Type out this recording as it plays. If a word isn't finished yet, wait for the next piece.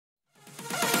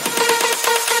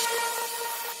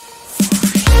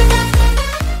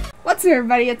What's up,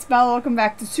 everybody? It's Bella. Welcome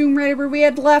back to Tomb Raider, where we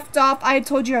had left off. I had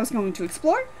told you I was going to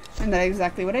explore, and that's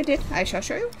exactly what I did. I shall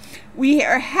show you. We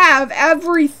have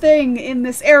everything in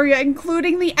this area,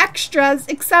 including the extras,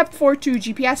 except for 2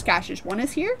 GPS caches. One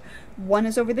is here, one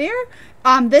is over there.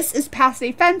 This is past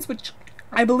a fence, which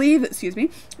I believe,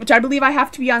 which I believe I have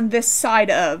to be on this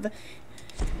side of,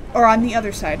 or on the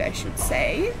other side, I should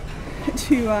say,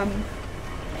 to, can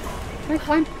I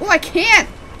climb? Oh, I can't!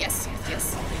 Yes.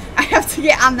 I have to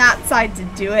get on that side to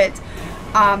do it.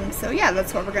 So yeah,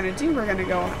 that's what we're gonna do. We're gonna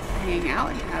go hang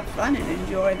out and have fun and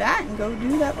enjoy that and go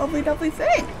do that lovely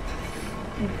thing.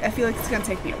 I feel like it's gonna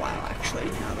take me a while, actually,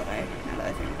 now that I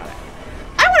think about it.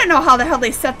 I wanna know how the hell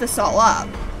they set this all up.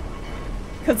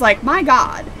 Cause like, my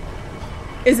god,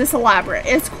 is this elaborate.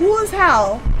 It's cool as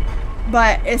hell,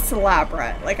 but it's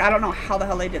elaborate. Like, I don't know how the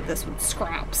hell they did this with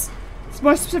scraps. It's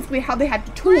more specifically how they had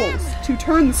the tools to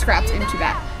turn the scraps into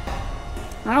that.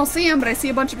 I don't see them, but I see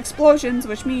a bunch of explosions,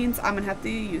 which means I'm gonna have to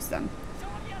use them.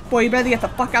 Boy, you better get the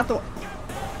fuck out the way.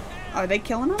 Are they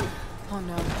killing him? Oh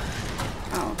no.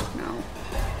 Oh, no.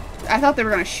 I thought they were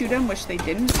gonna shoot him, which they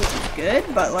didn't, which is good,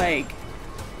 but like,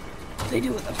 what do they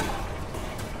do with them?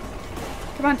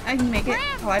 Come on, I can make it.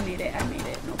 Oh, I made it.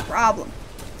 No problem.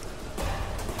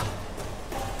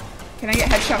 Can I get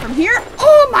a headshot from here?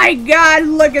 Oh my god,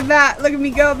 look at that. Look at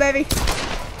me go, baby.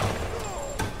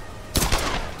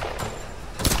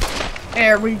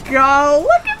 There we go.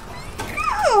 Look at me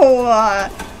go.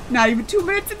 Not even 2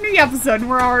 minutes into the episode and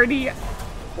we're already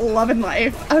loving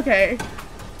life. Okay.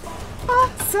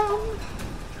 Awesome.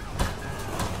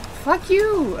 Fuck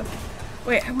you.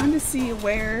 Wait, I wanted to see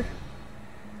where...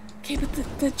 Okay, but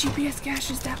the GPS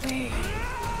cache is that way.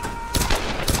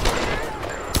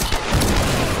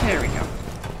 There we go.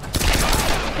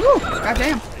 Ooh,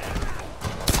 goddamn.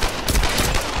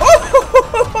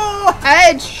 Oh,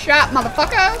 headshot,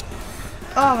 motherfucker.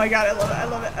 Oh my god, I love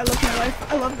it. I love my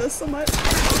life. I love this so much.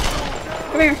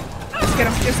 Come here.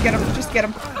 Just get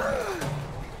him.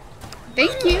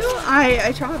 Thank you.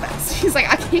 I try my best. He's like,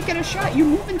 I can't get a shot. You're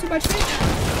moving too much.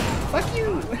 Fuck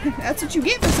you. That's what you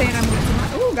get for saying I'm moving too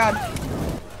much. Oh god.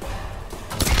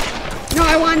 No,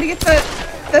 I wanted to get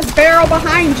the barrel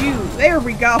behind you. There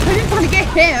we go. I didn't want to get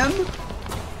him.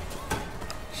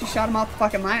 She shot him off the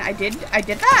fucking line. I did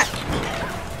that.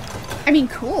 I mean,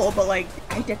 cool, but like,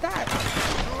 I did that.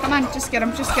 Come on, just get him.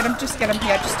 Yeah, just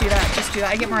do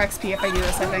that. I get more XP if I do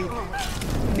this, I think.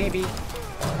 Maybe.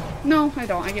 No, I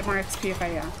don't. I get more XP if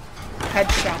I,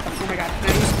 headshot them. Oh my god,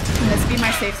 can this be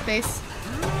my safe space?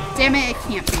 Damn it, it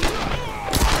can't be.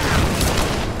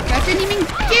 That didn't even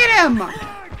get him!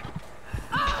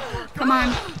 Come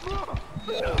on.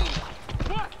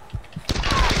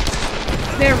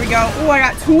 There we go. Oh, I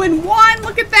got 2 in 1!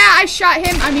 Look at that! I shot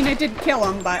him. I mean, I didn't kill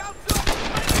him, but...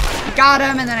 I got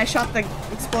him, and then I shot the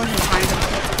explosion behind him.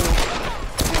 That's cool.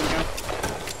 There we go.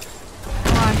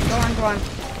 Go on.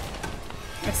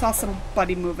 I saw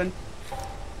somebody moving.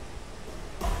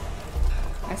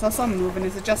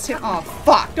 Is it just him? Oh,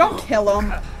 fuck. Don't kill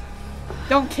him.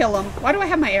 Why do I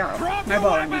have my arrow? My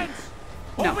bow, I mean.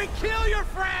 No.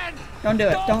 Don't do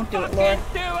it. Don't do it, Laura.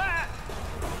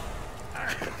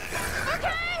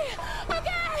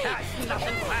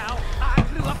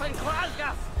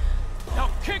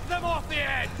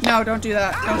 No, don't do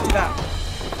that.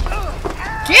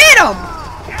 Get him!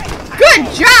 Good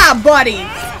job, buddy!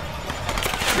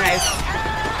 Nice.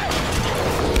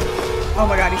 Oh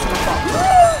my god, he's gonna fall.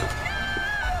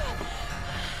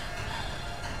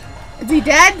 Is he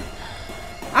dead?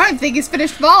 I don't think he's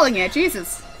finished falling yet.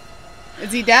 Jesus.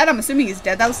 Is he dead? I'm assuming he's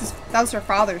dead. That was her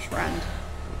father's friend.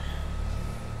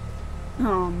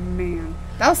 Oh man.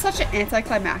 That was such an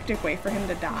anticlimactic way for him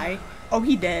to die. Oh,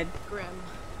 he did. Grim.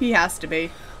 He has to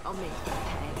be. I'll make you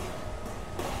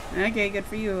pay. Okay, good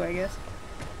for you, I guess.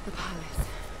 The palace.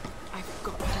 I've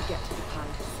got to get to the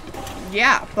palace.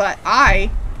 Yeah, but I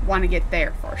want to get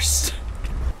there first.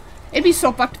 It'd be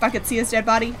so fucked if I could see his dead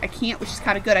body. I can't, which is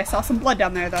kind of good. I saw some blood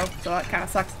down there, though, so that kind of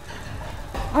sucks.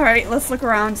 Alright, let's look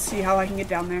around, see how I can get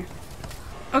down there.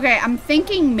 Okay, I'm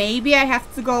thinking maybe I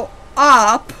have to go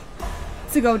up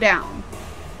to go down.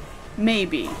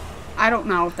 Maybe. I don't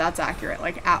know if that's accurate,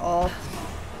 like, at all.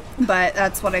 But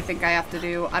that's what I think I have to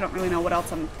do. I don't really know what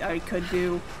else I could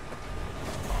do.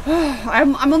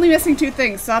 I'm only missing 2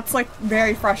 things, so that's, like,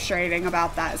 very frustrating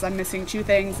about that, is I'm missing 2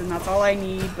 things, and that's all I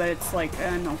need, but it's like,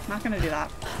 no, not gonna do that,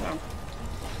 so.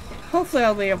 Hopefully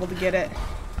I'll be able to get it.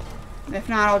 If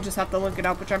not, I'll just have to look it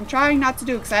up, which I'm trying not to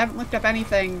do, because I haven't looked up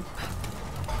anything,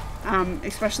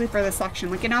 especially for this section.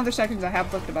 Like, in other sections I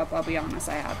have looked up, I'll be honest,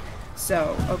 I have.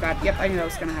 So, oh god, yep, I knew that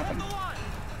was gonna happen.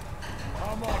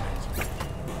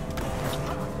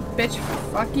 bitch.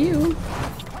 Fuck you.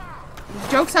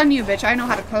 Joke's on you, bitch. I know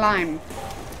how to climb.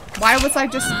 Why was I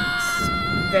just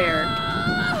there?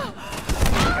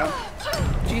 There we go.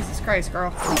 Jesus Christ,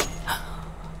 girl.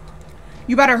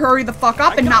 You better hurry the fuck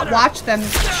up and not watch them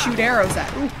shoot arrows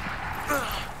at. Ooh.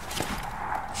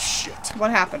 Shit. What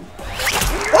happened?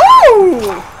 Ooh!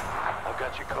 I've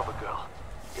got you covered, girl.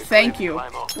 Thank you.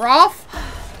 Rolf,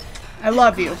 I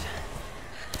love you.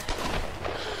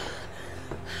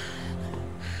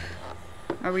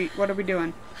 What are we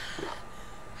doing?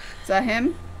 Is that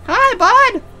him? Hi,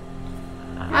 bud!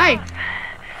 Hi.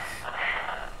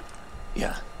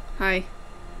 Yeah. Hi.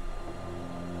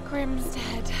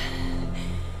 Grimstead.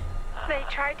 They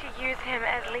tried to use him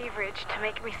as leverage to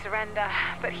make me surrender,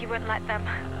 but he wouldn't let them.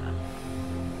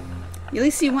 At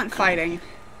least he went fighting.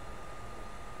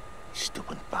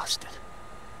 Stupid bastard.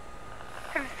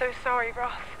 I'm so sorry,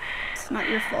 Roth. It's not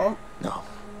your fault. No.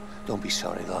 Don't be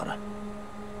sorry, Lara.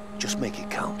 Just make it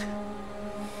count.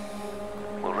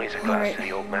 We'll raise a glass Alright. to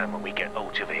the old man when we get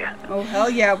out of here. Oh, hell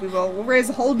yeah, we will. We'll raise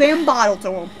a whole damn bottle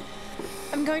to him.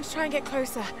 I'm going to try and get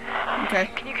closer. Okay.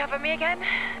 Can you cover me again?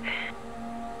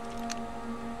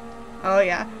 Oh,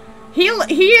 yeah. He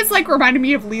is, like, reminding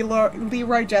me of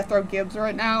Leroy Jethro Gibbs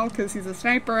right now, because he's a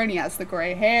sniper and he has the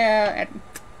gray hair, and...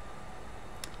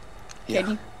 Yeah.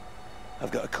 Can you?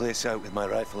 I've got a clear sight with my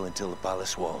rifle until the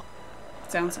palace wall.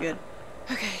 Sounds good.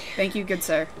 Okay. Thank you, good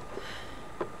sir.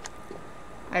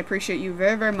 I appreciate you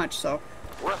very, very much so.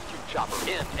 Rescue chopper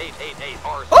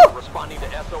N888RC Oh! responding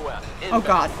to SOS. Oh,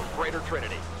 God. From Greater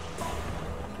Trinity.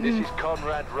 This is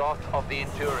Conrad Roth of the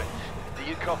Endurance. Do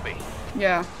you copy?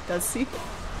 Yeah, does he?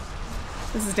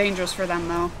 This is dangerous for them,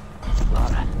 though.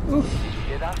 Lara, Ooh, did you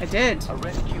hear that? I did. A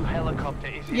rescue helicopter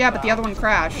is Yeah, but the other one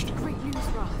crashed. Great news,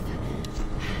 Roth.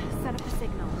 Set up a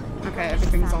signal. Okay,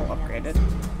 everything's all upgraded.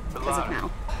 As of Lara,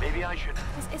 now. maybe I should...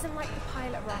 This isn't like the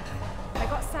pilot, Roth. I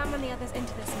got Sam and the others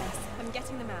into this mess. I'm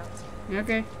getting them out.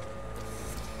 Okay.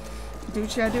 Do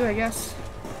what you gotta do, I guess.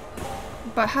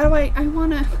 But how do I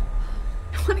wanna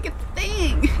get the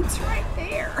thing. It's right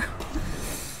there.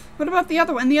 What about the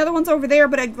other one? The other one's over there,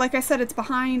 but like I said, it's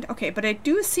behind. Okay, but I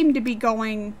do seem to be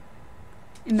going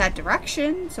in that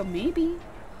direction, so maybe.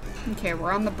 Okay,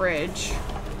 we're on the bridge.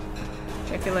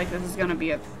 Which I feel like this is gonna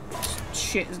be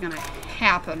shit is gonna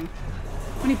happen.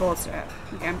 How many bullets do I have?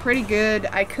 Okay, I'm pretty good.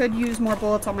 I could use more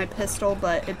bullets on my pistol,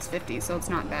 but it's 50, so it's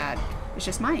not bad. It's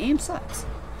just my aim sucks.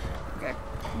 Okay,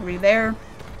 are we there?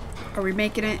 Are we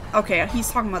making it? Okay, he's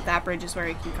talking about that bridge is where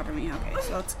he can cover me. Okay,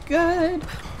 so that's good.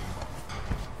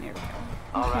 There we go.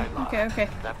 All right, Lara. Okay.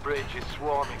 That bridge is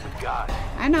swarming with guys.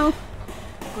 I know.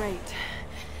 Great.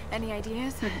 Any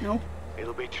ideas? No.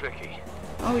 It'll be tricky.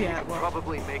 Oh You yeah, can well.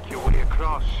 probably make your way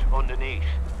across underneath.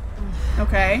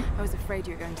 Okay. I was afraid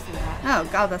you were going to say that. Oh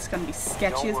god, that's gonna be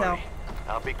sketchy Don't as hell. worry.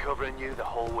 I'll be covering you the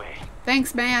whole way.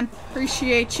 Thanks, man.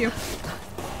 Appreciate you.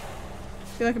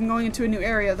 Feel like I'm going into a new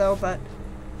area though, but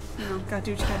you know, gotta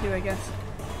do what you gotta do, I guess.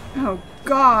 Oh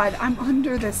god, I'm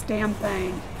under this damn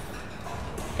thing.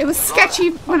 It was sketchy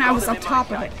when I was up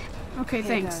top of it. Okay,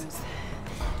 Here thanks. goes.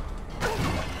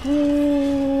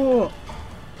 Ooh.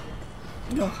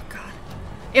 Oh god.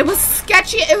 It was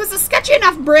sketchy. It was a sketchy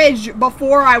enough bridge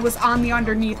before I was on the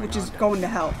underneath, which is going to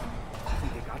hell.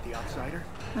 Think they got the outsider?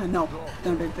 No,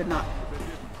 they did not.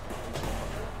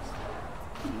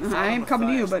 I am coming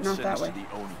to you, but not that way.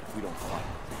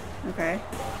 Okay.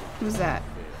 Who's that?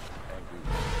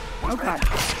 Oh god.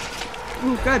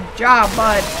 Ooh, good job,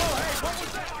 bud.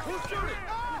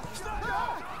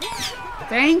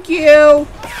 Thank you.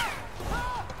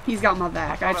 He's got my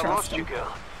back. I Thought trust lost you, him.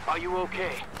 girl. Are you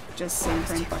okay? Just saying,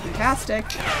 fucking tastic.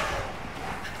 Can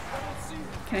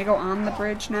I go on the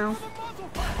bridge now?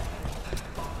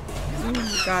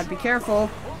 Ooh, God, be careful.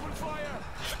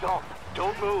 Stop.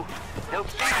 Don't move. They'll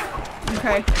see you.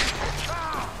 Okay.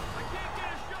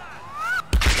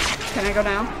 Can I go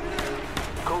down?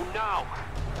 Go now.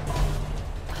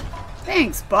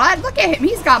 Thanks, bud. Look at him.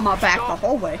 He's got my back the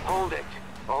whole way. Hold it.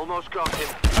 Almost got him.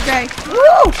 Okay.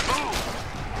 Woo!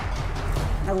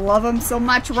 I love him so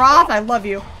much, Roth. I love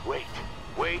you. Wait.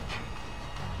 Wait.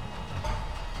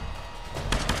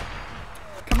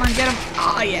 Come on, get him.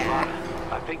 Oh, yeah.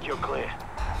 I think you're clear.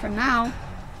 For now.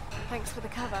 Thanks for the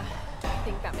cover. I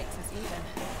think that makes us even.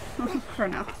 For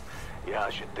now. Yeah,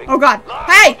 I should think. Oh, God.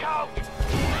 Lara, Hey! look out!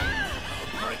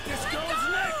 Break this girl's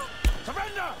neck!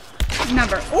 Surrender!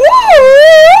 Never. Ooh!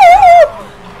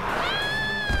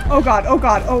 Oh, God. Oh,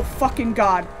 God. Oh, fucking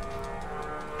God.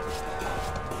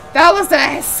 That was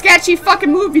a sketchy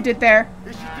fucking move you did there.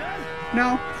 Is she dead?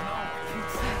 No.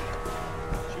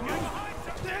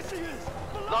 There she is!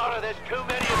 Lara, there's too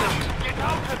many of them. Get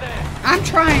out of there. I'm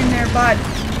trying there, bud.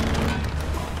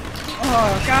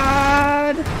 Oh,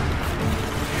 God.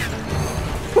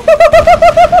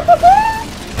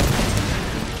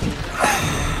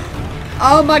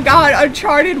 Oh my God,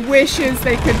 Uncharted wishes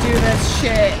they could do this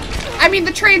shit. I mean,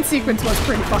 the train sequence was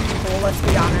pretty fucking cool, let's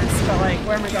be honest. But like,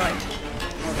 where am I going?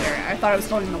 Oh, there. I thought I was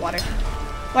going in the water.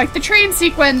 Like, the train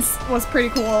sequence was pretty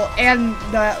cool, and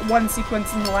the one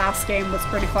sequence in the last game was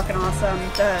pretty fucking awesome.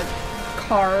 The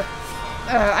car.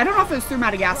 I don't know if it was through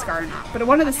Madagascar or not, but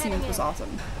one of the scenes was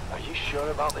awesome. Are you sure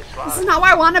about this, lad? This is not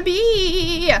where I want to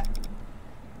be!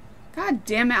 God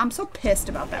damn it, I'm so pissed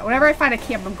about that. Whenever I find a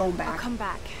camp, I'm going I'll back. come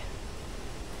back.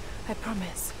 I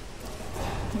promise.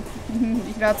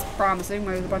 That's promising.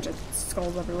 There's a bunch of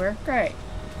skulls everywhere. Great.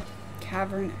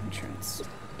 Cavern entrance.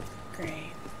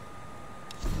 Great.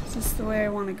 Is this the way I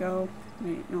want to go?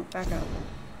 Wait, no, back up.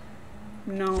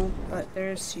 No, but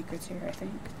there's secrets here, I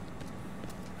think.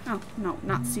 Oh, no,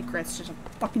 not secrets, just a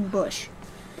fucking bush.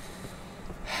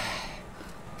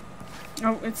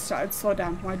 Oh, it's slowed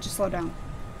down. Why'd you slow down?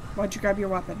 Why'd you grab your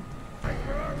weapon?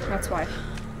 That's why.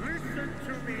 Listen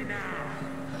to me now.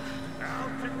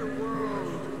 Out in the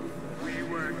world, we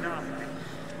were nothing.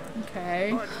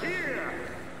 Okay. But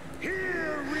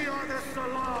here we are the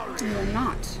Solari, You're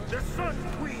not. the Sun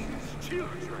Queen's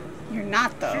children. You're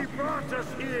not, She though. brought us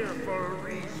here for a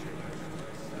reason.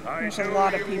 There's I a know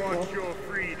lot of you people. want your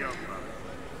freedom.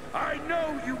 I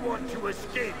know you want to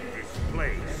escape this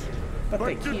place. But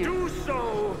they to can't. do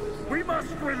so, we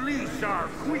must release our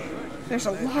queen. There's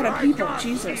a lot of I people, thought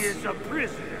Jesus. She is a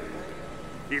prisoner.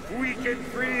 If we can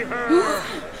free her,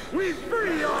 we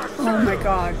free ourselves. Oh my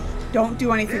God. Don't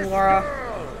do anything, This Laura.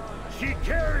 girl, she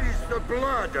carries the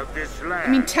blood of this land.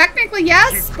 I mean, technically,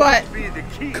 yes, She but could be the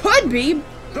key. could be.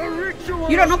 The ritual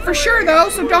You don't know for sure, though,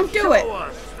 so will don't do show it.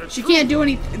 us the She truth. can't do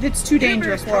anything. It's too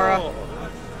dangerous, Laura.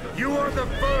 Himiko, you are the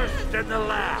first and the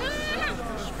last.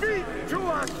 Speak to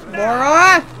us now.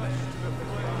 Laura!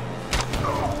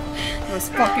 That was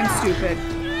fucking stupid.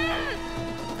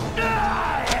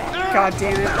 God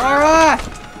damn it, Laura!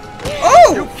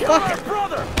 Oh! Fuck it.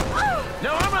 Brother!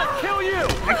 Now I'm gonna kill you!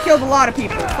 I killed a lot of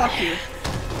people. Fuck you.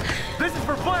 This is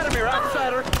for Vladimir,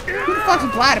 outsider! Who the fuck is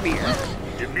Vladimir?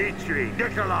 Dmitri,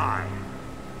 Nikolai,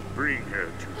 bring her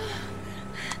to me.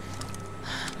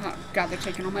 Oh, God, they're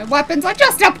taking all my weapons. I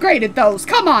just upgraded those.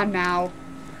 Come on now.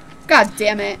 God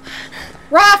damn it.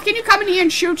 Roth, can you come in here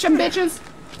and shoot some bitches?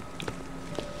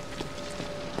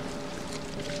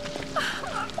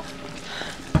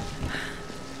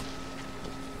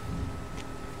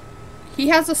 He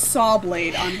has a saw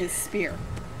blade on his spear.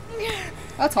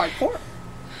 That's hardcore.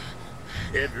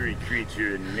 Every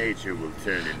creature in nature will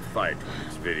turn and fight when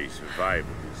its very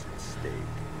survival is at stake.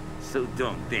 So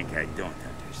don't think I don't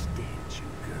understand you,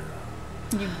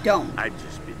 girl. You don't. I've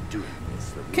just been doing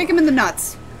this a Kick him in the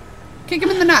nuts. Kick him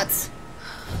in the nuts.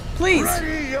 Please.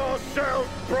 Ready yourself,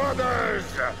 brothers!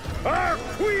 Our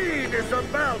queen is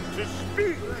about to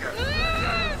speak!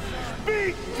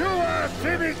 Speak to us,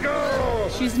 Himiko!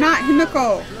 She's not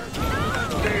Himiko.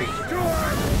 Speak to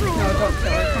us! No, don't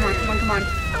kill her. Come on, come on, come on.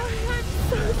 Oh, I'm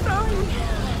so sorry.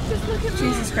 Just look at me.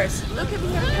 Jesus Christ. Look at me,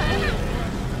 okay?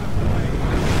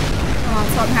 Come on,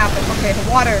 something happened. Okay, the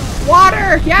water.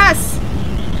 Water! Yes!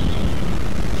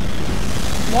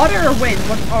 Water or wind?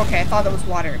 What? Okay, I thought that was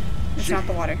water. It's not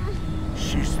the water.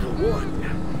 She's the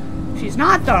one. She's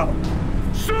not, though.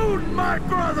 Soon, my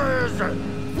brothers,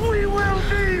 we will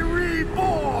be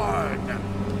reborn!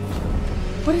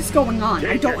 What is going on?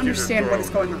 I Take don't her to the understand what is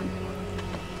throne. going on.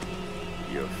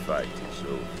 Your fight is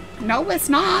over. No, it's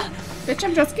not. Bitch,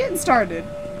 I'm just getting started.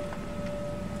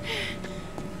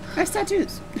 Nice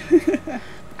tattoos.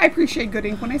 I appreciate good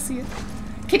ink when I see it.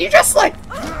 Can you just, like,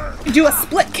 do a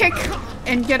split kick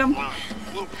and get him?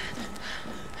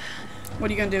 What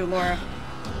are you gonna do, Laura?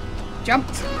 Jump?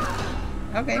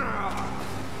 Okay.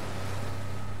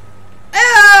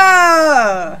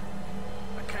 Ah!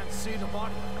 I can't see the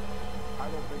body. I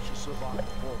don't think she survived.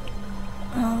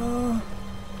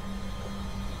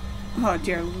 Oh,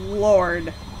 dear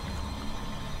Lord.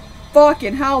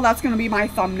 Fucking hell, that's gonna be my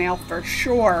thumbnail for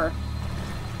sure.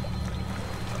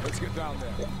 Let's get down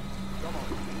there.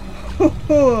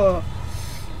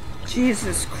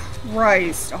 Jesus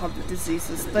Christ. Oh, the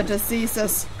diseases. The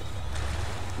diseases.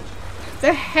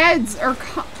 The heads are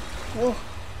oh.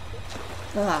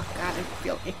 Ugh, God, I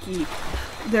feel icky.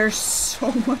 There's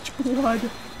so much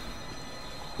blood.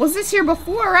 Was this here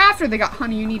before or after they got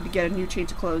honey? You need to get a new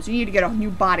change of clothes. You need to get a new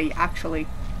body, actually.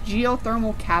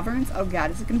 Geothermal caverns? Oh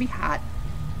God, is it gonna be hot?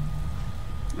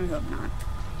 I hope not.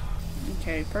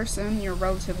 Okay, person, you're a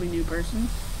relatively new person.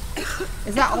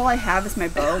 Is that all I have is my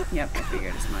bow? Yep, I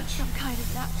figured as much. Some kind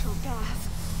of natural gas.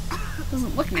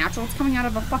 Doesn't look natural. It's coming out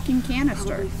of a fucking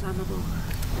canister. Probably flammable.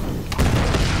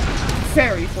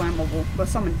 Very flammable, but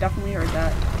someone definitely heard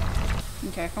that.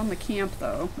 Okay, I found the camp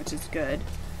though, which is good.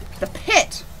 The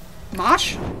pit!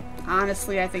 Mosh?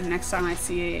 Honestly, I think next time I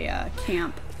see a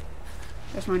camp,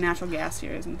 there's no natural gas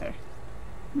here, isn't there?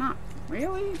 Not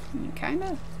really? I mean,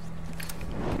 kinda.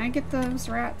 Can I get those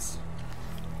rats?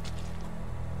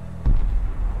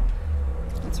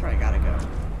 That's where I gotta go.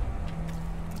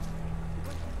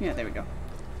 Yeah, there we go.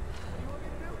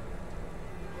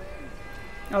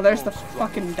 Oh, there's the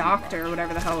fucking doctor, or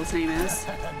whatever the hell his name is.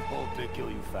 Hope they kill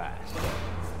you fast.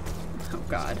 Oh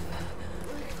god.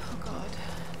 Oh god.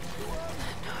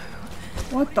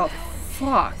 What the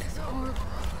fuck? It's horrible.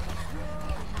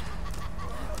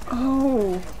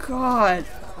 Oh god.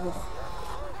 Ugh.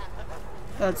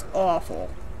 That's awful.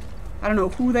 I don't know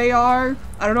who they are.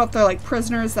 I don't know if they're like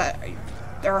prisoners that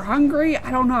they're hungry.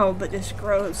 I don't know, but it's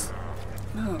gross.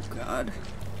 Oh god.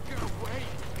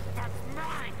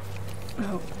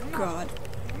 Oh god.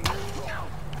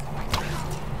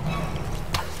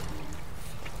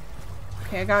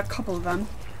 Okay, I got a couple of them.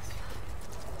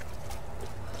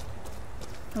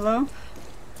 Hello?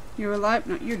 You're alive?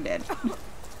 No, you're dead.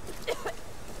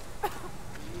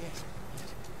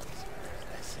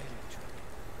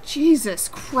 Jesus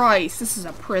Christ, this is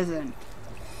a prison.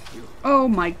 Oh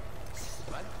my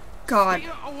god.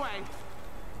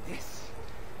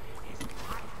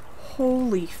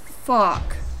 Holy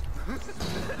fuck.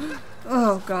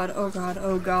 Oh god, oh god,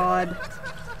 oh god.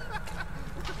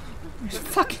 There's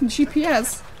fucking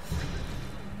GPS.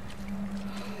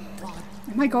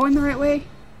 Am I going the right way?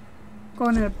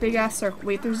 Going in a big ass circle.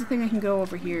 Wait, there's a thing I can go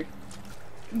over here.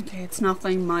 Okay, it's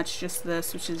nothing much, just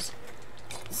this, which is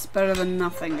it's better than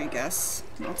nothing, I guess.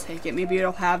 I'll take it. Maybe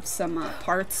it'll have some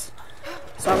parts.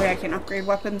 So that way I can upgrade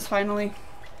weapons finally.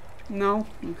 No?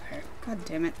 Okay. God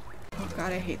damn it. Oh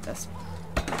god, I hate this.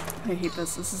 I hate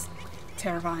this. This is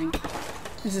terrifying.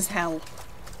 This is hell.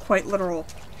 Quite literal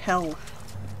hell.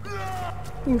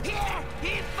 Ooh.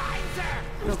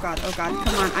 Oh god, come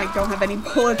on. I don't have any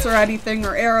bullets or anything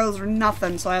or arrows or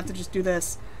nothing, so I have to just do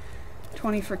this.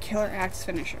 20 for killer axe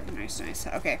finisher. Nice, nice.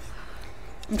 Okay.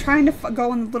 I'm trying to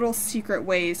go in little secret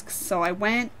ways, so I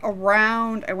went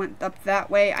around, I went up that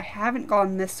way. I haven't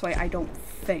gone this way, I don't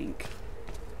think.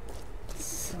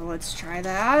 So let's try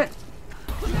that.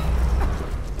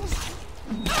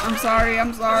 I'm sorry,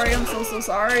 I'm so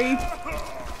sorry.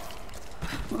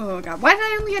 Oh god, why did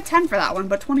I only get 10 for that one,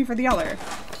 but 20 for the other?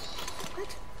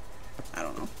 What? I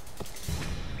don't know.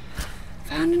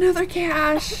 Found another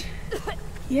cache.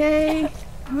 Yay.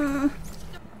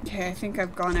 Okay, I think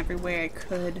I've gone every way I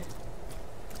could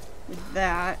with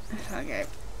that. Okay.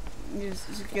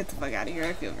 Just get the fuck out of here.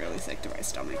 I feel really sick to my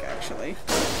stomach, actually.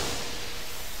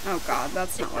 Oh god,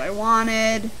 that's not what I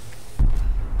wanted.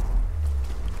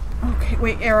 Okay,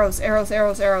 wait, arrows.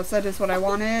 That is what I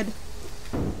wanted.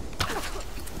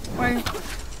 Why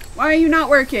are you not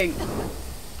working?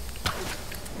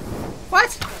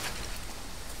 What?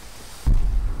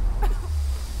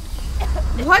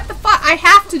 What the fuck? I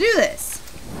have to do this.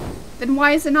 Then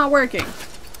why is it not working?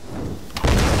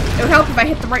 It would help if I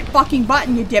hit the right fucking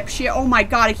button, you dipshit. Oh my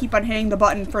god, I keep on hitting the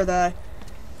button for the...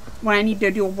 when I need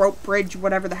to do a rope bridge,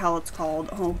 whatever the hell it's called.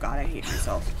 Oh god, I hate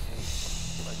myself.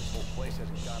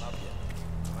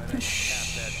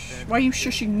 Shh. Why are you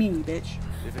shushing me, bitch?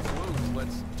 If it's loose,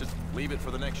 let's just leave it for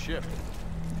the next shift.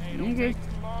 Hey, don't take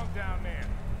too long down there.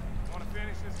 Want to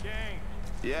finish this game?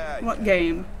 Yeah. What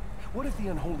game? What if the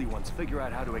unholy ones figure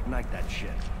out how to ignite that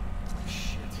shit?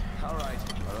 Shit. All right.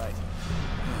 I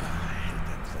hate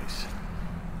that place.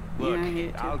 Look, Yeah, I hate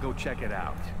it too. I'll go check it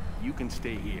out. You can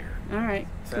stay here. Alright.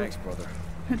 Thanks, brother.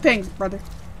 Thanks, brother.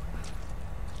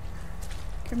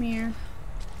 Come here.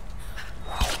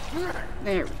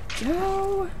 There we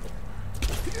go.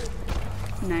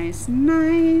 Nice,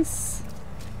 nice.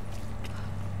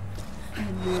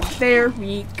 And then there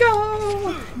we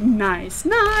go. Nice,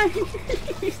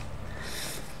 nice.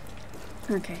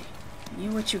 Okay.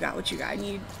 What you got? I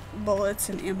need bullets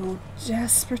and ammo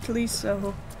desperately,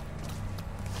 so...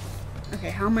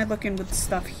 Okay, how am I looking with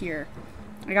stuff here?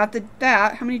 I got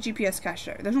that. How many GPS caches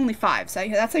are there? There's only 5. So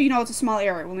that's how you know it's a small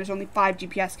area, when there's only 5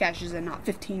 GPS caches and not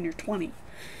 15 or 20.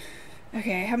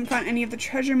 Okay, I haven't found any of the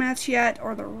treasure mats yet,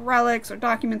 or the relics, or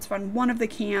documents. Found one of the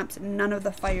camps, and none of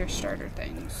the fire starter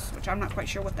things, which I'm not quite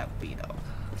sure what that would be, though.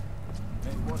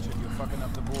 Hey, watch it. You're fucking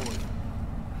up the board.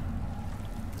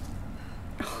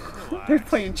 They're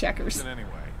playing checkers. Anyway.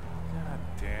 God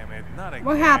damn it. Not again.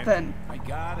 What happened? I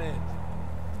got it.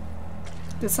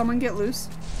 Did someone get loose?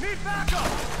 Need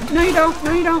backup! No, you don't.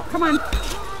 No, you don't. Come on.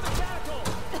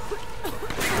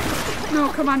 No,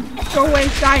 come on. Go away.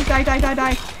 Die, die, die, die,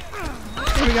 die.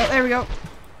 There we go, there we go.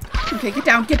 Okay, get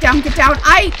down, get down, get down.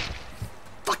 I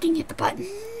fucking hit the button.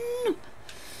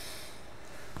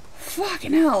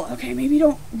 Fucking hell. Okay, maybe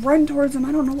don't run towards him.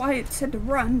 I don't know why it said to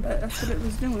run, but that's what it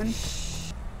was doing.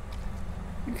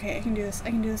 Okay, I can do this. I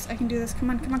can do this. I can do this. Come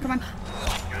on, come on, come on.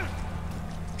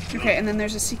 Okay, and then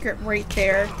there's a secret right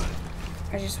there.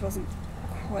 I just wasn't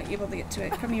quite able to get to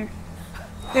it. Come here.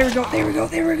 There we go, there we go,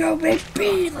 there we go,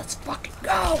 baby! Let's fucking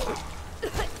go!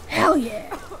 Hell yeah!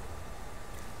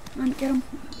 Come on, get him.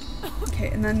 Okay,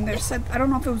 and then there's said, I don't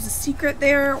know if it was a secret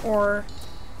there or...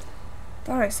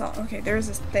 Thought I saw, okay, there's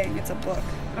this thing, it's a book.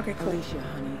 Okay, cool. Alicia,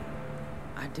 honey,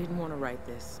 I didn't want to write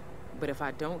this, but if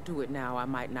I don't do it now, I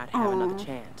might not have another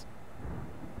chance.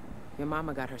 Your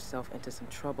mama got herself into some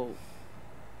trouble,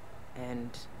 and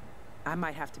I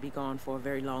might have to be gone for a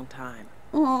very long time.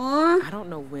 Aww. I don't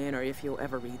know when or if you'll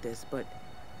ever read this, but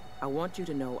I want you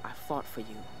to know I fought for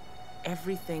you.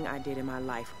 Everything I did in my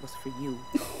life was for you.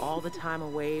 All the time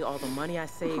away, all the money I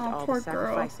saved, all the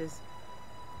sacrifices.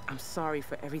 Girl. I'm sorry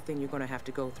for everything you're gonna have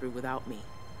to go through without me.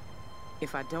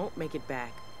 If I don't make it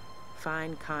back,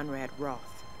 find Conrad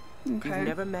Roth. Okay. You've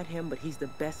never met him, but he's the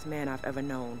best man I've ever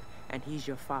known, and he's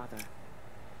your father.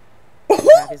 You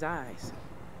have his eyes.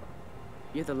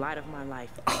 You're the light of my life.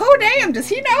 Oh, damn. Does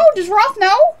he know? Does Roth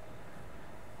know?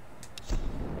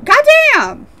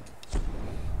 Goddamn.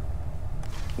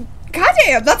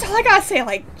 Goddamn. That's all I gotta say.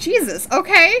 Like, Jesus.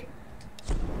 Okay.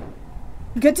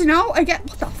 Good to know. Again,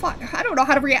 what the fuck? I don't know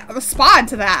how to respond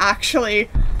to that, actually.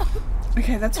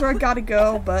 Okay, that's where I gotta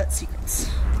go, but secrets.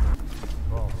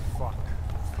 Oh, fuck.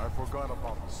 I forgot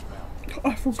about the smell.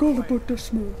 I forgot about the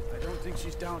smell. I don't think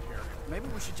she's down here. Maybe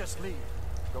we should just leave.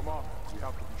 Come on. We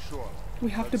have to be sure. We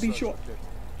have to be sure.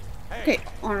 Okay,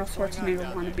 Arnold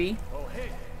Schwarzenegger wannabe. Oh, hey,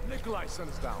 Nikolai sent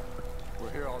us down. We're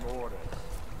here on order.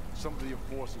 Some of the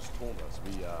enforcers told us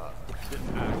we,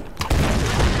 didn't act.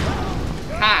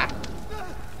 Ha!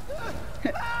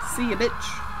 See ya, bitch.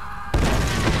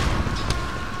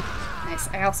 Nice.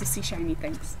 I also see shiny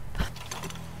things.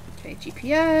 Okay,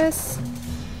 GPS.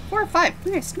 4 or 5.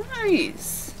 Nice,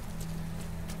 nice.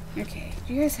 Okay,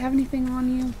 do you guys have anything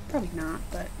on you? Probably not,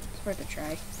 but it's worth a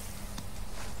try.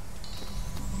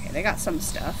 Okay, they got some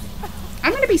stuff.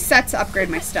 I'm gonna be set to upgrade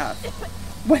my stuff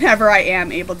whenever I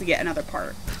am able to get another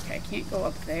part. Okay, I can't go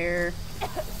up there.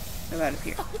 What about up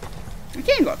here? I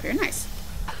can go up here, nice.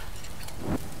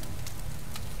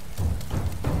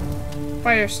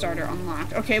 Fire starter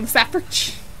unlocked. Okay, was that for...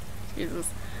 Jesus.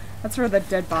 That's for the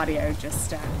dead body I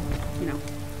just, you know,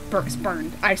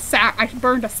 burned. I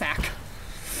burned a sack.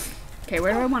 Okay,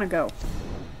 where do I want to go?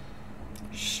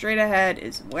 Straight ahead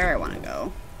is where I want to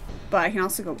go. But I can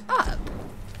also go up.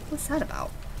 What's that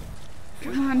about?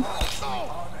 Come on.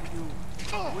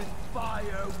 With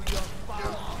fire we are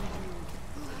bound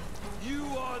to you.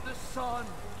 You are the sun.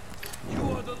 You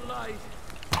are the light.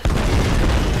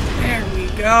 There we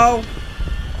go.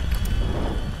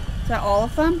 Is that all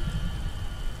of them?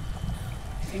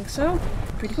 I think so.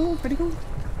 Pretty cool, pretty cool.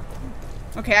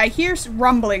 Okay, I hear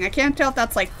rumbling. I can't tell if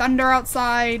that's like thunder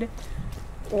outside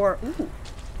or... Ooh,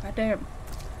 goddamn.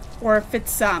 Or if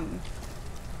it's,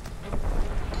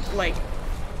 like,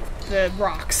 the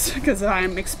rocks, because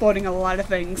I'm exploding a lot of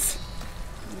things.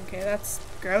 Okay, that's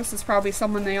gross. It's probably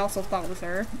someone they also thought was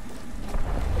her.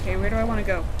 Okay, where do I want to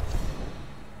go?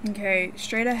 Okay,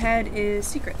 straight ahead is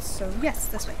secrets, so yes,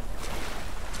 this way.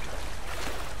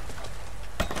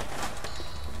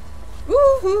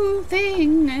 Woohoo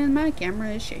thing, and my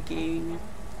camera is shaking.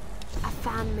 A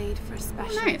fan made for a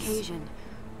special occasion.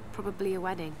 Probably a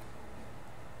wedding.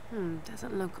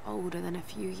 Doesn't look older than a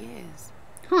few years.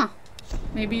 Huh.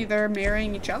 Maybe they're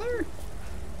marrying each other?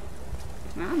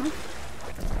 I don't know.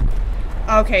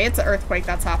 Okay, it's an earthquake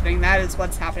that's happening. That is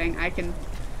what's happening. I can...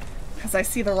 Because I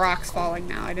see the rocks falling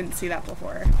now. I didn't see that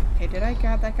before. Okay, did I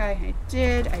grab that guy? I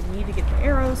did. I need to get the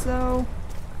arrows, though.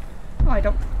 Oh, I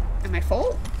don't... Am I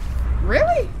full?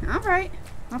 Really? Alright.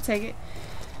 I'll take it.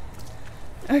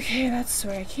 Okay, that's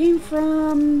where I came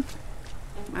from.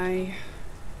 I've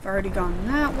already gone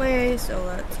that way, so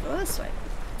let's go this way.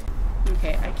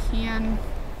 Okay, I can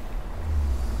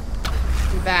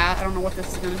do that. I don't know what this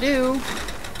is gonna do.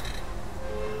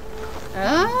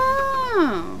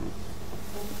 Oh.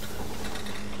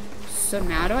 So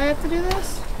now do I have to do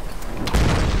this?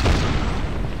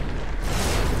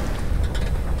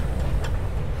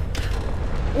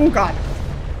 Oh god.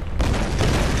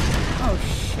 Oh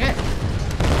shit.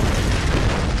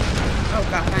 Oh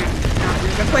god, I'm not in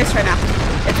a good place right now.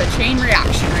 It's a chain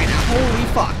reaction right now. Holy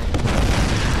fuck.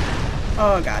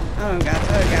 Oh god, oh god,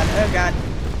 oh god, oh god.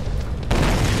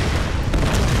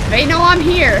 They know I'm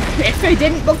here. If they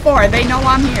didn't before, they know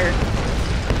I'm here.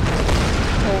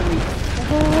 Holy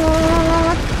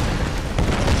fuck.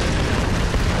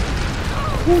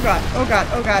 Oh god, oh god,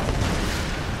 oh god.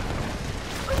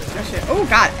 Oh shit. Oh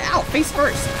god, ow, face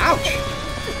first. Ouch.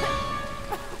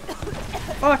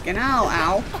 Fucking ow,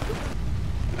 ow.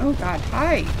 Oh god,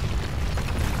 hi.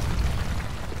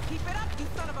 Keep it up, you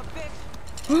son of a bitch.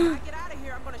 When I get out of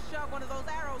here, I'm gonna shove one of those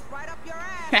arrows right up your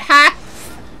ass. Haha.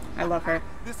 I love her.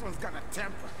 This one's got a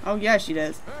temper. Oh yeah, she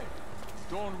does. Hey,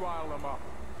 don't rile them up.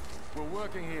 We're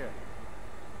working here.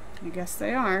 I guess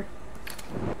they are.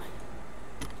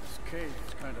 This cage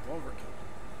is kind of overkill.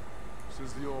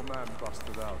 Since the old man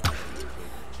busted out, we're taking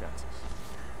chances.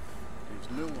 These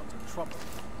new ones are trouble.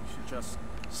 We should just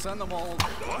send them all.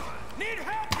 What? Need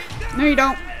help? No, you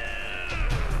don't.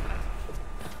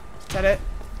 Is that it?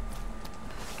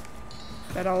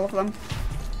 Is that all of them?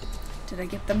 Did I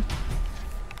get them?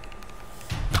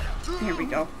 Here we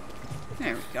go.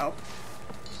 There we go.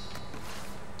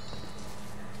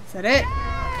 Is that it?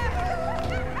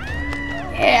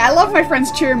 Yeah, I love my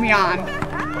friends cheering me on.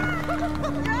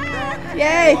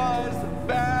 Yay!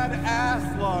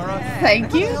 Badass, Lara.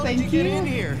 Thank you, thank you. Get in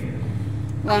here.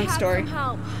 Long story.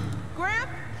 Help. Gramp?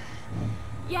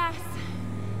 Yes.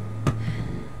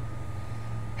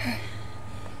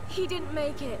 He didn't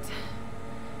make it.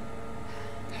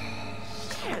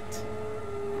 Shit.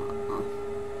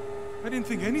 I didn't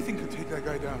think anything could take that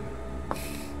guy down.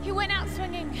 He went out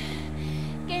swinging.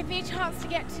 Gave me a chance to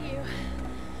get to you.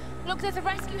 Look, there's a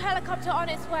rescue helicopter on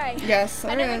its way. Yes,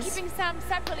 I there know is. we're keeping Sam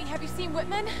separately. Have you seen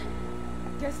Whitman?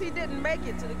 Guess he didn't make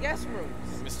it to the guest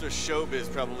rooms. Mr. Showbiz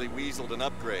probably weaseled an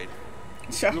upgrade.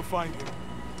 Sure. We'll find him.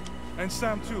 And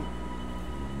Sam too.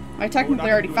 I technically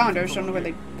already found her, so I don't know where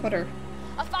they put her.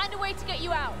 I'll find a way to get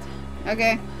you out.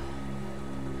 Okay.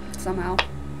 Somehow.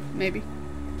 Maybe.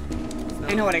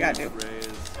 I know what I gotta do.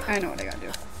 I know what I gotta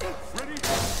do. Ready?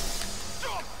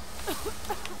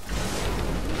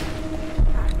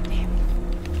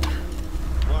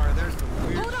 Lara, there's the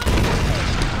weird...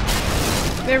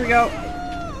 There we go.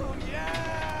 Oh,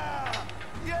 yeah!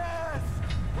 Yes!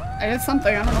 I did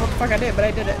something. I don't know what the fuck I did, but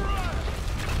I did it.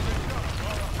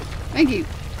 Thank you.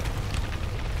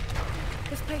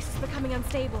 This place is becoming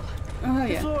unstable. Oh,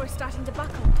 The yeah. floor is starting to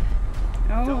buckle.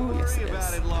 Oh, Don't yes worry it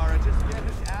about is. it, Lara. Just get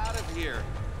us out of here.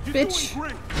 Bitch.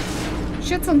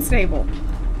 Shit's unstable.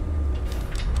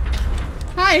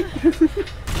 Hi.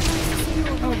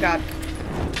 Oh, God.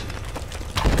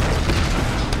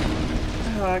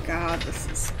 Oh, God. This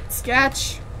is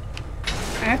sketch.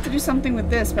 I have to do something with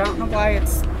this, but I don't know why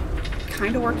it's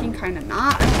kind of working, kind of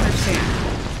not. I don't understand.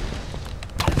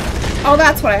 Oh,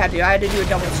 that's what I had to do. I had to do a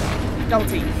double shot. Double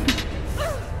team.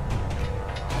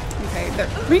 Okay,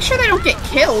 make sure they don't get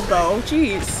killed, though.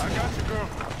 Jeez. I got you, girl.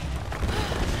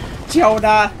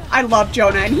 Jonah. I love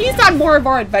Jonah, and he's on more of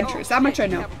our adventures. That much I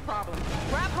know. Grab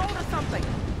hold of something.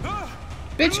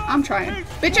 Bitch, I'm trying.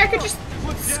 Bitch, I could just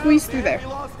squeeze through there. We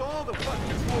lost all the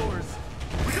fucking floors.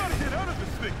 We gotta get out of this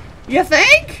thing. You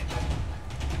think?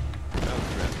 Oh,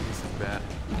 crap. This is bad.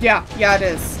 Yeah, yeah, it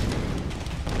is.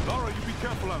 Lara, you be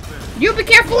careful out there. You be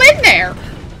careful in there.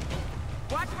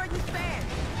 Watch where you stand.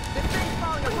 This thing's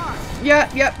falling apart.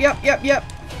 Yep.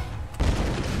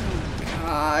 Oh,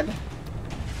 God.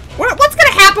 What's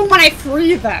gonna happen when I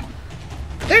free them?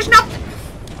 There's nothing.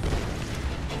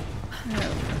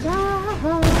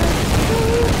 Oh,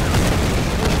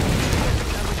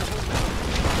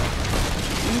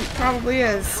 probably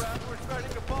is. We're starting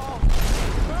to fall.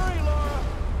 Hurry, Lara.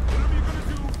 Whatever you're gonna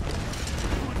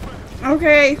do,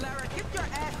 Okay. Lara, get your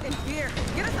ass in gear.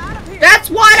 Get us out of here. That's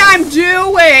what I'm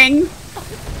doing.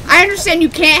 I understand you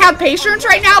can't have patience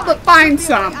right now, but find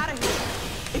some. Out of here.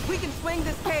 If we can swing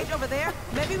this cage over there,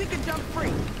 maybe we can jump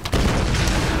free.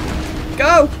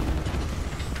 Go.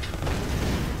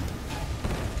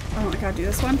 Oh, I gotta do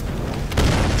this one.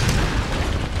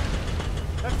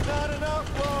 That's not enough,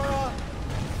 Lara.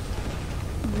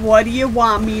 What do you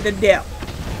want me to do?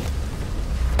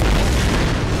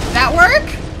 That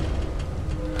work?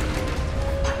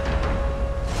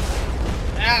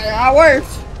 That worked.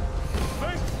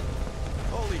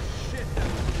 Holy shit, that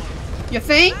was close. You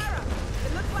think?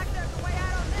 It looks like there's a way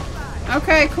out on this side.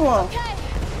 Okay, cool. Okay,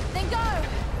 then go.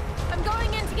 I'm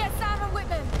going in to get Sam and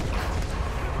Whitman.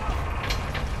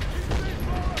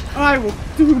 I will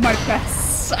do my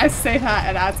best. I say that,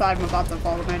 and as I'm about to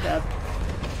fall to my death.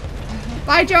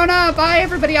 Bye, Jonah. Bye,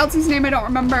 everybody else whose name I don't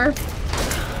remember.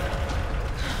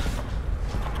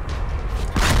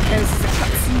 This is a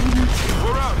cutscene.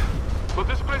 We're out, but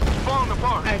this place is falling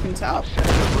apart. I can tell.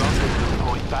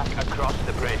 Point back across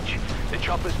the bridge. The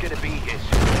chopper's gonna be his.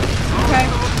 Okay.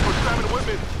 For Sam and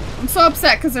Whitman. I'm so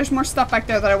upset because there's more stuff back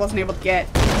there that I wasn't able to get.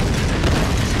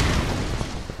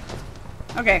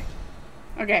 Okay.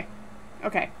 Okay.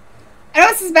 Okay. I know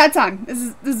this is a bad time. This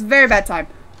is a very bad time.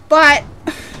 But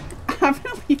I'm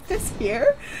gonna leave this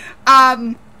here.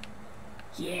 Yeah,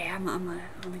 I'm gonna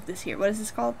leave this here. What is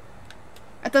this called?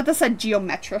 I thought this said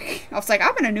geometric. I was like,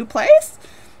 I'm in a new place?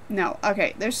 No.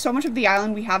 Okay, there's so much of the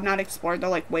island we have not explored. They're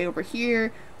like way over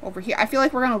here, over here. I feel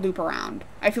like we're gonna loop around.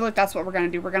 I feel like that's what we're gonna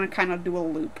do. We're gonna kind of do a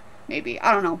loop. Maybe.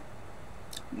 I don't know.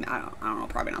 I don't know.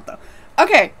 Probably not, though.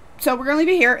 Okay, so we're gonna leave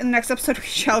it here. In the next episode, we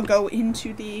shall go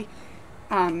into the,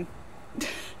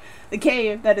 the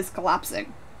cave that is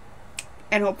collapsing.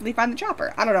 And hopefully find the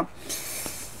chopper. I don't know.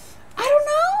 I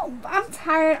don't know. I'm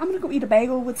tired. I'm gonna go eat a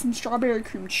bagel with some strawberry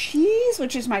cream cheese,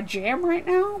 which is my jam right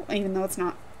now. Even though it's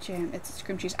not jam, it's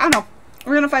cream cheese. I don't know.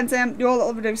 We're gonna find Sam, do all the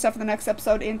overdue stuff in the next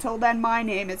episode. Until then, my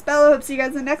name is Bella. Hope to see you guys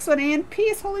in the next one, and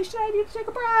peace. Holy shit, I need to take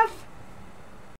a breath.